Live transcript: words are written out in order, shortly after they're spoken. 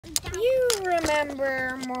You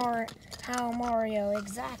remember more how Mario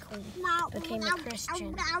exactly became a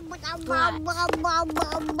Christian, but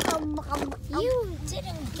you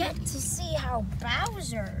didn't get to see how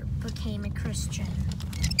Bowser became a Christian.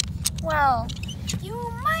 Well, you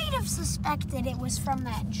might have suspected it was from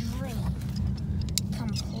that dream.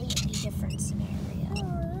 Completely different scenario.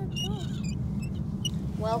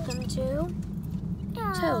 Welcome to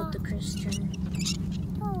Toad the Christian.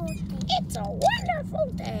 It's a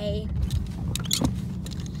wonderful day.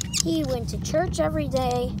 He went to church every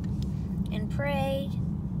day and prayed.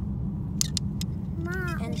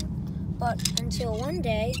 But until one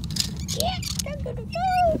day,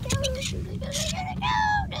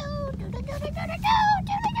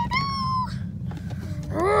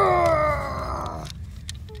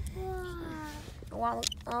 while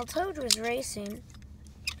Toad was racing,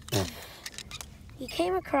 he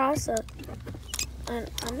came across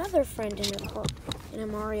another friend in a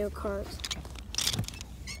Mario Kart.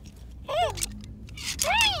 Hey!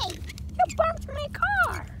 You bumped my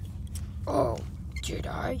car! Oh, did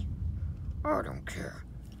I? I don't care.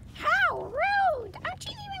 How rude! Aren't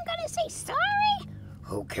you even gonna say sorry?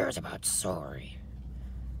 Who cares about sorry?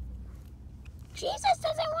 Jesus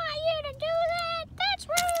doesn't want you to do that! That's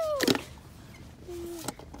rude!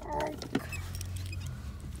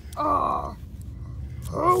 Oh,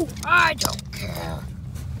 who? I don't care.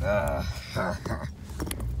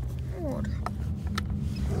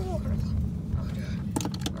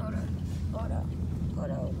 What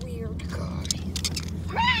a weird guy.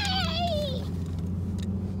 Hey!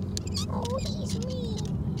 Oh, he's mean.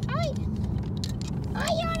 I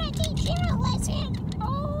ought to teach him a lesson.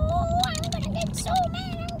 Oh, I'm gonna get so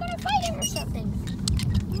mad I'm gonna fight him or something.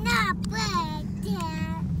 Not bad,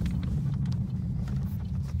 Dad.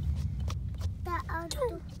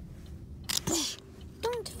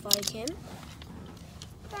 Don't fight him.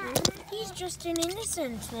 He's just an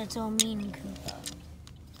innocent little mean Koopa.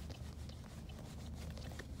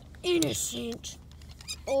 Innocent?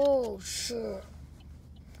 Oh, sure.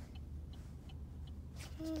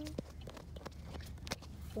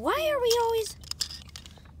 Why are we always...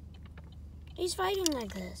 He's fighting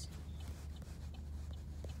like this?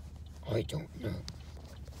 I don't know.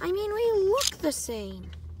 I mean, we look the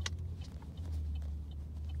same.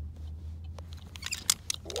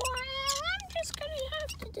 Well, I'm just gonna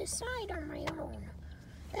have to decide on my own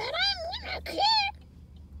that I'm gonna kill.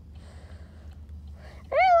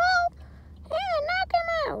 Knock him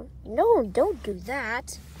out. No, don't do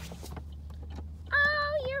that.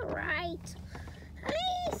 Oh, you're right. I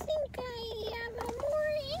think I have a more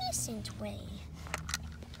innocent way.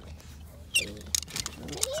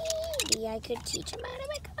 Maybe I could teach him how to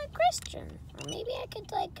become a Christian. Or maybe I could,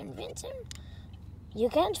 convince him. You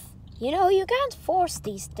can't force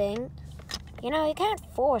these things. You can't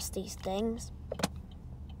force these things.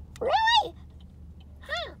 Really?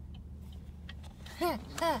 Huh. Ha,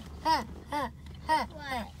 ha, ha, ha, ha.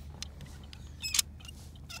 What?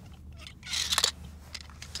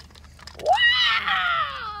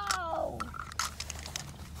 Wow!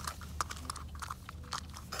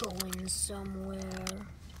 Going somewhere.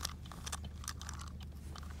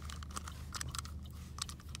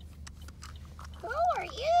 Who are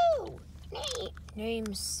you?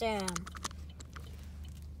 Name's Sam.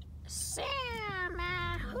 Sam,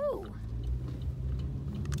 who?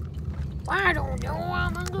 I don't know.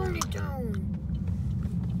 I'm a Looney Tune.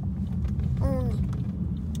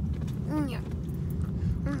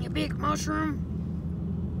 You big mushroom.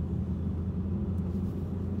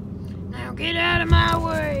 Now get out of my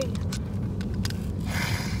way.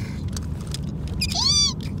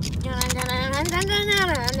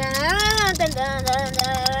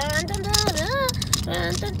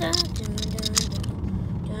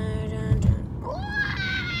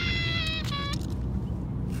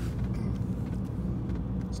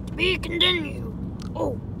 To be continued.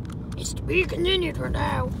 Oh, it's to be continued for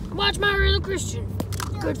now. Watch my real Christian.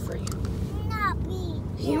 Good for you. Not me.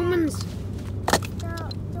 Humans